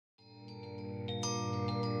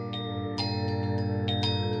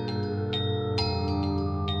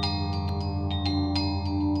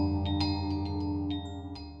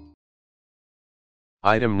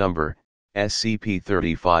Item Number,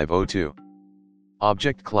 SCP-3502.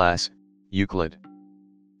 Object Class, Euclid.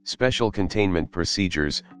 Special Containment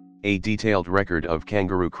Procedures, a detailed record of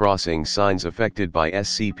kangaroo crossing signs affected by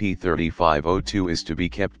SCP-3502 is to be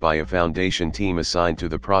kept by a Foundation team assigned to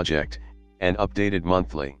the project, and updated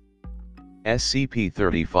monthly.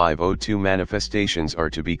 SCP-3502 manifestations are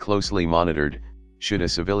to be closely monitored. Should a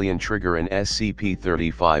civilian trigger an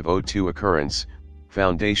SCP-3502 occurrence,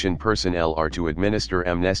 Foundation personnel are to administer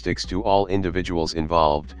amnestics to all individuals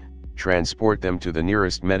involved, transport them to the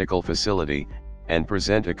nearest medical facility, and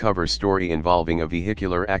present a cover story involving a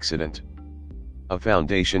vehicular accident. A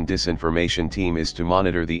Foundation disinformation team is to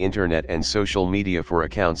monitor the internet and social media for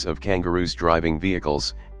accounts of kangaroos driving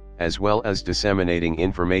vehicles, as well as disseminating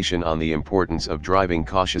information on the importance of driving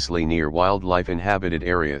cautiously near wildlife-inhabited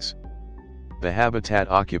areas. The habitat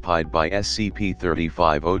occupied by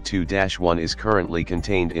SCP-3502-1 is currently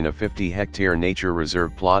contained in a 50-hectare nature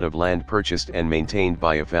reserve plot of land purchased and maintained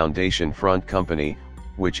by a Foundation front company,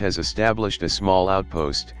 which has established a small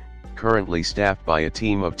outpost, currently staffed by a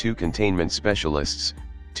team of 2 containment specialists,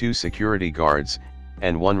 2 security guards,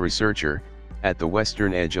 and 1 researcher, at the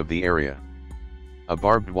western edge of the area. A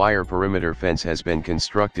barbed wire perimeter fence has been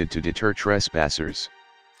constructed to deter trespassers.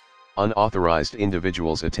 Unauthorized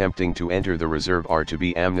individuals attempting to enter the reserve are to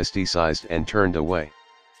be amnesticized and turned away.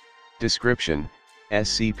 Description: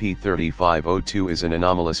 SCP-3502 is an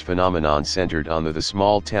anomalous phenomenon centered on the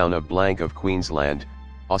small town of Blank of Queensland,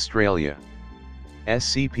 Australia.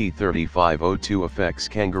 SCP-3502 affects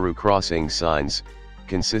kangaroo crossing signs,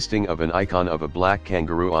 consisting of an icon of a black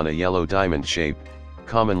kangaroo on a yellow diamond shape,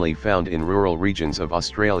 commonly found in rural regions of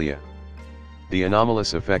Australia. The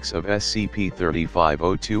anomalous effects of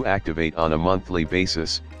SCP-3502 activate on a monthly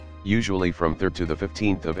basis, usually from 3rd to the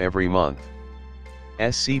 15th of every month.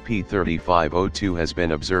 SCP-3502 has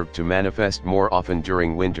been observed to manifest more often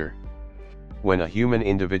during winter. When a human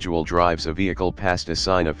individual drives a vehicle past a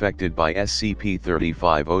sign affected by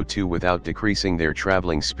SCP-3502 without decreasing their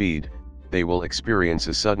traveling speed, they will experience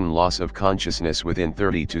a sudden loss of consciousness within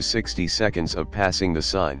 30 to 60 seconds of passing the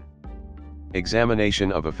sign.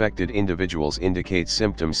 Examination of affected individuals indicates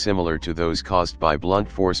symptoms similar to those caused by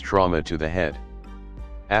blunt force trauma to the head.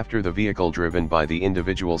 After the vehicle driven by the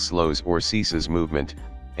individual slows or ceases movement,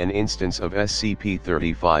 an instance of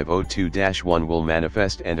SCP-3502-1 will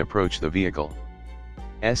manifest and approach the vehicle.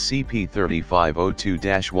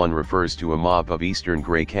 SCP-3502-1 refers to a mob of eastern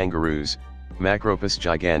gray kangaroos, Macropus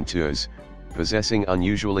giganteus, possessing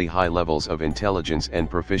unusually high levels of intelligence and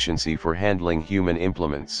proficiency for handling human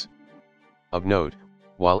implements. Of note,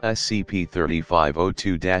 while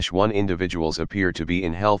SCP-3502-1 individuals appear to be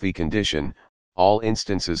in healthy condition, all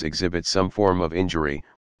instances exhibit some form of injury,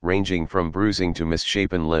 ranging from bruising to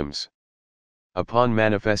misshapen limbs. Upon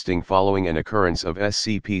manifesting following an occurrence of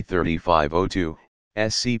SCP-3502,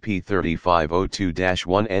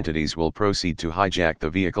 SCP-3502-1 entities will proceed to hijack the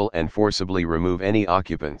vehicle and forcibly remove any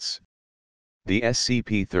occupants. The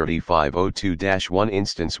SCP-3502-1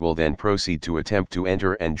 instance will then proceed to attempt to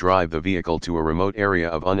enter and drive the vehicle to a remote area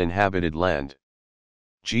of uninhabited land.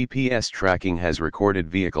 GPS tracking has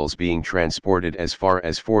recorded vehicles being transported as far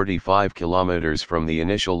as 45 kilometers from the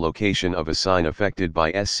initial location of a sign affected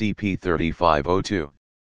by SCP-3502.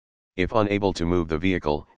 If unable to move the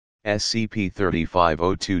vehicle,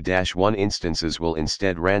 SCP-3502-1 instances will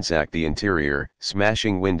instead ransack the interior,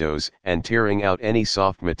 smashing windows and tearing out any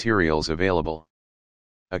soft materials available.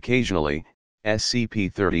 Occasionally,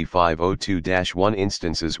 SCP-3502-1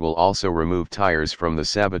 instances will also remove tires from the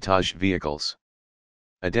sabotaged vehicles.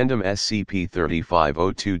 Addendum: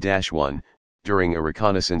 SCP-3502-1, during a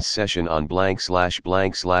reconnaissance session on blank/.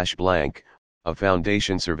 A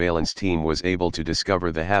Foundation surveillance team was able to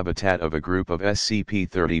discover the habitat of a group of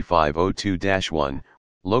SCP-3502-1,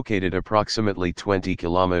 located approximately 20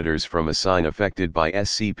 kilometers from a sign affected by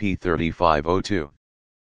SCP-3502.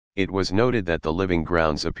 It was noted that the living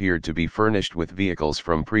grounds appeared to be furnished with vehicles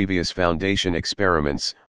from previous Foundation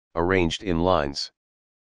experiments, arranged in lines.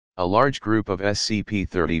 A large group of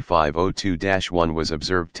SCP-3502-1 was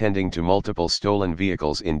observed tending to multiple stolen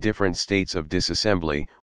vehicles in different states of disassembly,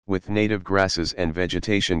 with native grasses and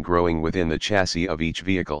vegetation growing within the chassis of each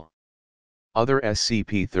vehicle. Other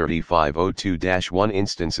SCP-3502-1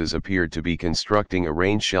 instances appeared to be constructing a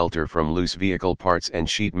rain shelter from loose vehicle parts and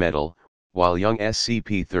sheet metal, while young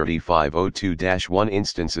SCP-3502-1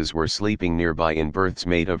 instances were sleeping nearby in berths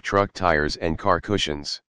made of truck tires and car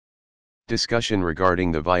cushions. Discussion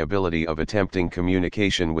regarding the viability of attempting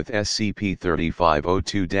communication with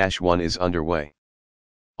SCP-3502-1 is underway.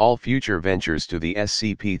 All future ventures to the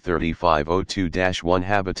SCP-3502-1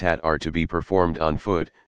 habitat are to be performed on foot,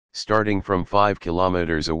 starting from 5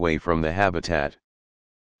 kilometers away from the habitat.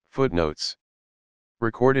 Footnotes.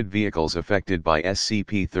 Recorded vehicles affected by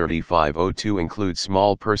SCP-3502 include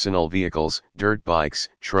small personal vehicles, dirt bikes,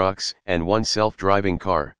 trucks, and one self-driving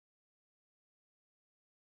car.